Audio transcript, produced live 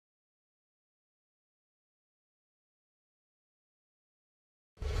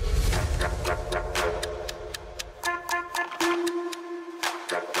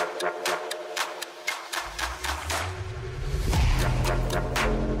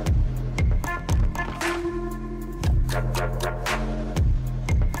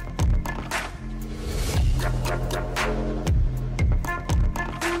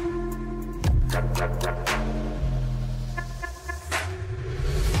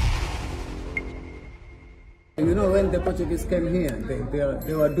You know, when the Portuguese came here,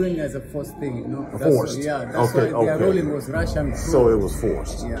 they were doing as a forced thing, you know. Forced? Yeah, that's why their ruling was Russian. So it was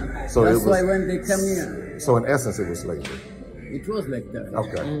forced. Yeah. So that's why when they came here. So in essence, it was slavery. It was like that.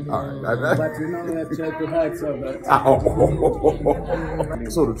 Okay, all right. But you know, we have tried to hide so that.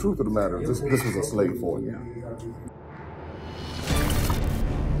 So the truth of the matter is, this was a slave fort. Yeah.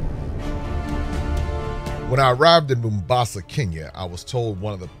 When I arrived in Mombasa, Kenya, I was told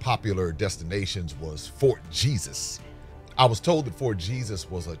one of the popular destinations was Fort Jesus. I was told that Fort Jesus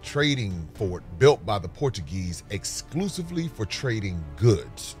was a trading fort built by the Portuguese exclusively for trading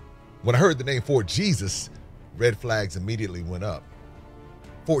goods. When I heard the name Fort Jesus, red flags immediately went up.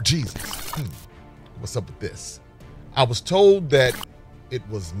 Fort Jesus, what's up with this? I was told that it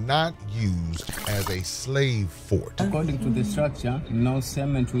was not used as a slave fort. According to the structure, no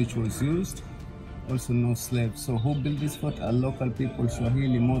cement which was used. Also no slaves. So who built this fort are local people,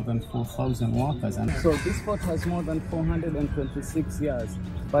 Swahili, more than 4,000 workers. And so this fort has more than 426 years.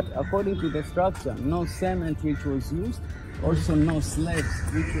 But according to the structure, no cement which was used, also no slaves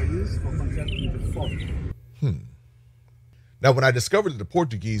which were used for constructing the fort. Now, when I discovered that the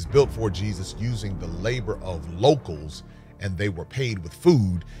Portuguese built Fort Jesus using the labor of locals and they were paid with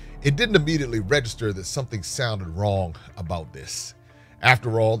food, it didn't immediately register that something sounded wrong about this.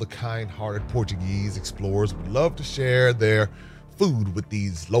 After all, the kind-hearted Portuguese explorers would love to share their food with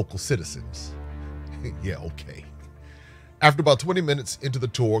these local citizens. Yeah, okay. After about 20 minutes into the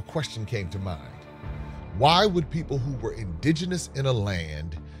tour, a question came to mind. Why would people who were indigenous in a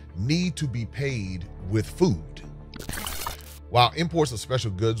land need to be paid with food? While imports of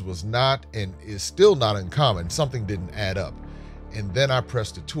special goods was not and is still not uncommon, something didn't add up. And then I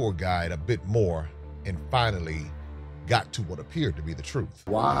pressed the tour guide a bit more and finally got to what appeared to be the truth.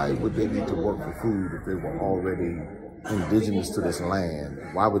 Why would they need to work for food if they were already indigenous to this land?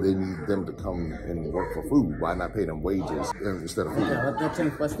 Why would they need them to come and work for food? Why not pay them wages instead of food? Yeah, at that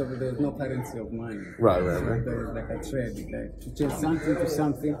time, first of all, there was no currency of money. Right. So there was like a trade, like to change something to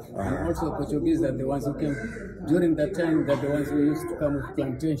something. And also Portuguese are the ones who came during that time, that the ones who used to come with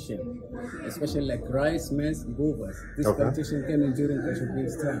plantation, especially like rice, maize, govas. This plantation came in during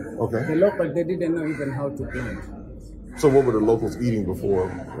Portuguese time. The local, they didn't know even how to plant. So what were the locals eating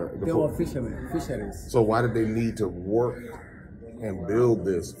before? They were fishermen, fisheries. So why did they need to work and build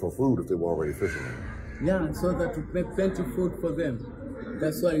this for food if they were already fishermen? Yeah, so that would make plenty of food for them.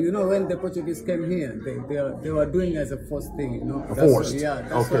 That's why, you know, when the Portuguese came here, they were doing as a forced thing, you know. Forced?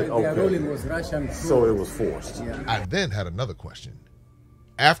 That's why their ruling was Russian. So it was forced. Yeah. I then had another question.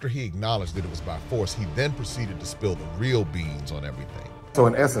 After he acknowledged that it was by force, he then proceeded to spill the real beans on everything. So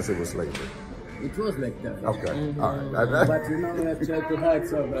in essence, it was slavery. It was like that. Okay. All right. But you know, we have tried to hide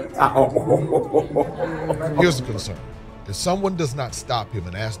so that. Here's the concern. If someone does not stop him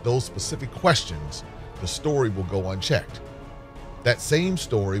and ask those specific questions, the story will go unchecked. That same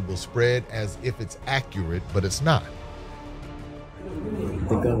story will spread as if it's accurate, but it's not.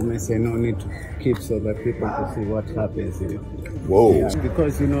 The government say no need to keep so that people can see what happens here. Whoa. Yeah,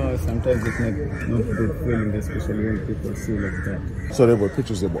 because you know, sometimes it makes not good feeling, especially when people see like that. So there were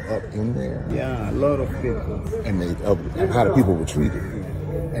pictures that were up in there? Yeah, a lot of people. And they, how the people were treated.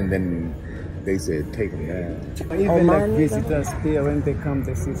 And then they said, take them down. Even like visitors here, when they come,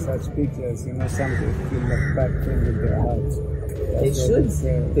 they see such pictures, you know, some they feel like bad thing with their hearts. They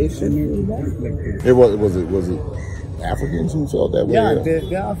should do that. Was it Africans who felt that way? Yeah,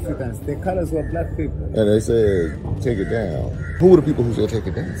 they're Africans. The colors were black people. And they said, take it down. Who were the people who said take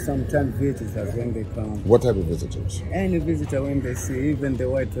it down? Sometimes visitors when they come. What type of visitors? Any visitor when they see, even the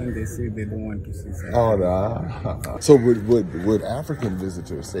white when they see, they don't want to see something. Oh, no. So would African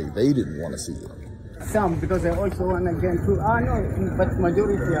visitors say they didn't want to see it? Some, because they also want again to, no, but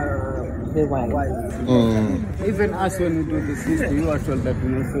majority are white. Even us, when we do this history, you are told that, you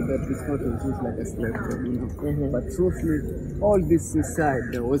know, so that it's not just like a slave trade, you know. But truthfully, all this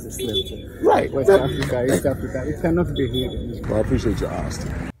side, there was a slave trade. Right. West Africa, East Africa, it cannot be hidden. Well, I appreciate your honesty.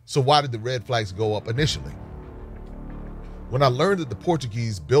 So why did the red flags go up initially? When I learned that the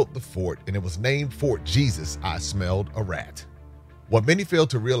Portuguese built the fort and it was named Fort Jesus, I smelled a rat. What many fail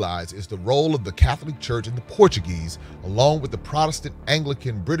to realize is the role of the Catholic Church and the Portuguese, along with the Protestant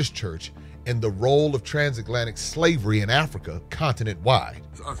Anglican British Church, in the role of transatlantic slavery in Africa continent-wide.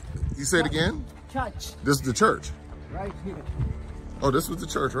 You say it again? Church. This is the church? Right here. Oh, this was the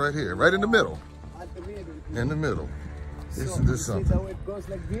church right here, right in the middle. At the middle. In the middle. Isn't this See something? how it goes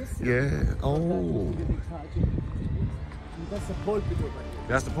like this? Yeah. Oh. And that's the pulpit over there.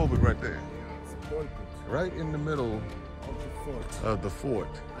 That's the pulpit right there. It's a pulpit Right in the middle of the fort. of the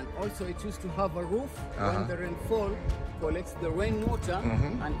fort. And also it used to have a roof. Uh-huh. When the rainfall collects the rainwater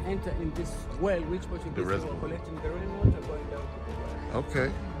and enter in this well, which Portuguese were reservoir. collecting the rainwater going down to the well.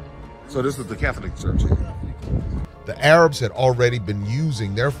 Okay. So this was the Catholic Church. The Arabs had already been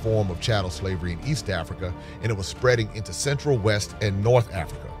using their form of chattel slavery in East Africa, and it was spreading into Central, West, and North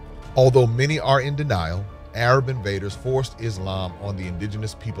Africa. Although many are in denial, Arab invaders forced Islam on the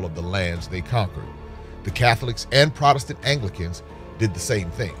indigenous people of the lands they conquered. The Catholics and Protestant Anglicans did the same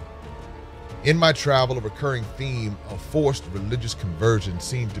thing. In my travel, a recurring theme of forced religious conversion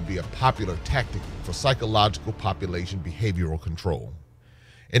seemed to be a popular tactic for psychological population behavioral control.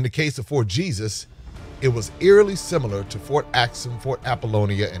 In the case of Fort Jesus, it was eerily similar to Fort Axum, Fort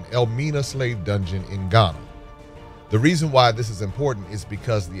Apollonia, and Elmina slave dungeon in Ghana. The reason why this is important is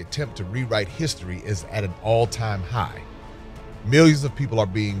because the attempt to rewrite history is at an all-time high. Millions of people are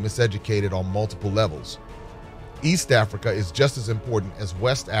being miseducated on multiple levels. East Africa is just as important as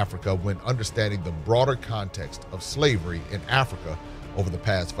West Africa when understanding the broader context of slavery in Africa over the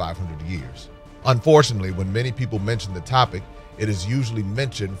past 500 years. Unfortunately, when many people mention the topic, it is usually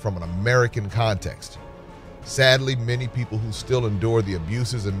mentioned from an American context. Sadly, many people who still endure the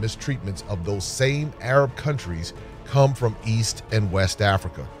abuses and mistreatments of those same Arab countries come from East and West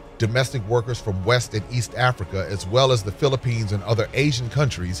Africa. Domestic workers from West and East Africa, as well as the Philippines and other Asian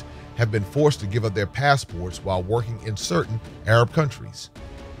countries, have been forced to give up their passports while working in certain Arab countries.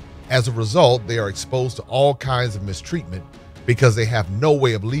 As a result, they are exposed to all kinds of mistreatment because they have no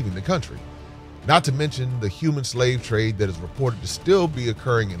way of leaving the country. Not to mention the human slave trade that is reported to still be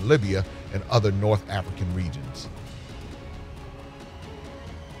occurring in Libya and other North African regions.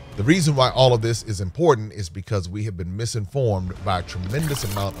 The reason why all of this is important is because we have been misinformed by a tremendous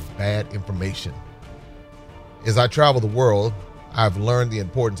amount of bad information. As I travel the world, I've learned the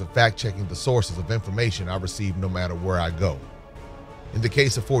importance of fact-checking the sources of information I receive no matter where I go. In the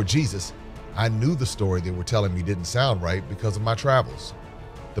case of Fort Jesus, I knew the story they were telling me didn't sound right because of my travels.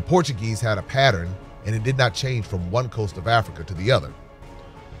 The Portuguese had a pattern, and it did not change from one coast of Africa to the other.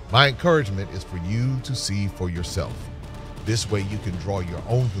 My encouragement is for you to see for yourself. This way you can draw your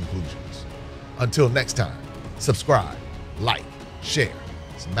own conclusions. Until next time, subscribe, like, share.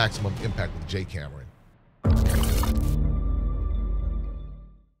 It's Maximum Impact with Jay Cameron.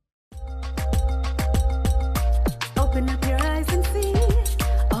 Open up your eyes and see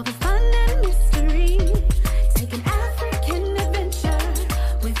all the fun and mystery. Take an African adventure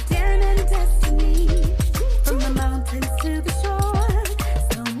with Darren and Destiny. From the mountains to the shore,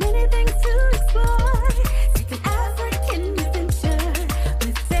 so many things to explore. Take an African adventure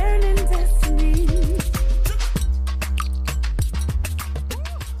with Darren and Destiny.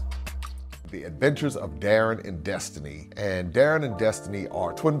 The Adventures of Darren and Destiny. And Darren and Destiny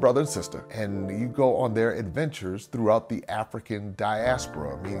are twin brother and sister, and you go on their adventures throughout the African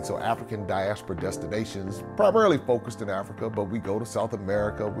diaspora, meaning so African diaspora destinations, primarily focused in Africa, but we go to South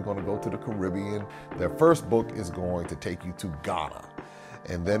America, we're going to go to the Caribbean. Their first book is going to take you to Ghana,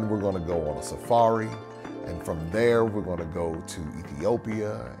 and then we're going to go on a safari, and from there we're going to go to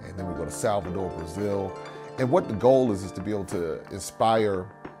Ethiopia, and then we go to Salvador, Brazil. And what the goal is to be able to inspire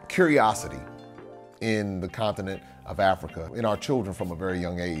curiosity in the continent of Africa, in our children from a very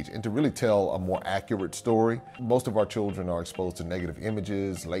young age, and to really tell a more accurate story. Most of our children are exposed to negative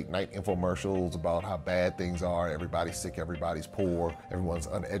images, late night infomercials about how bad things are, everybody's sick, everybody's poor, everyone's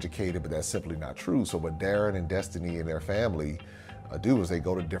uneducated, but that's simply not true. So what Darren and Destiny and their family do is they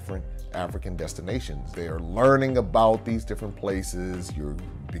go to different African destinations. They are learning about these different places. You're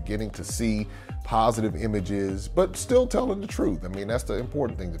beginning to see positive images, but still telling the truth. I mean, that's the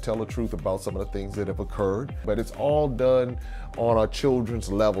important thing, to tell the truth about some of the things that have occurred. But it's all done on our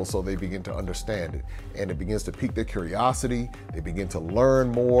children's level so they begin to understand it. And it begins to pique their curiosity. They begin to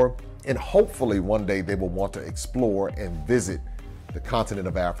learn more. And hopefully one day they will want to explore and visit the continent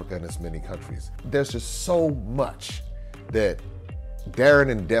of Africa and its many countries. There's just so much that Darren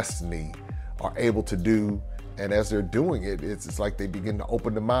and Destiny are able to do, and as they're doing it, it's like they begin to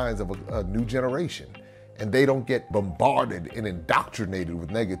open the minds of a new generation, and they don't get bombarded and indoctrinated with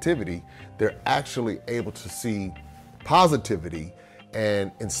negativity. They're actually able to see positivity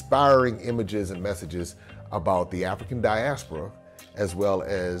and inspiring images and messages about the African diaspora, as well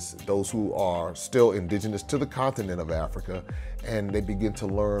as those who are still indigenous to the continent of Africa, and they begin to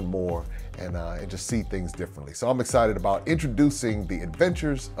learn more and just see things differently. So I'm excited about introducing the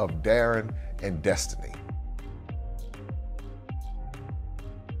Adventures of Darren and Destiny.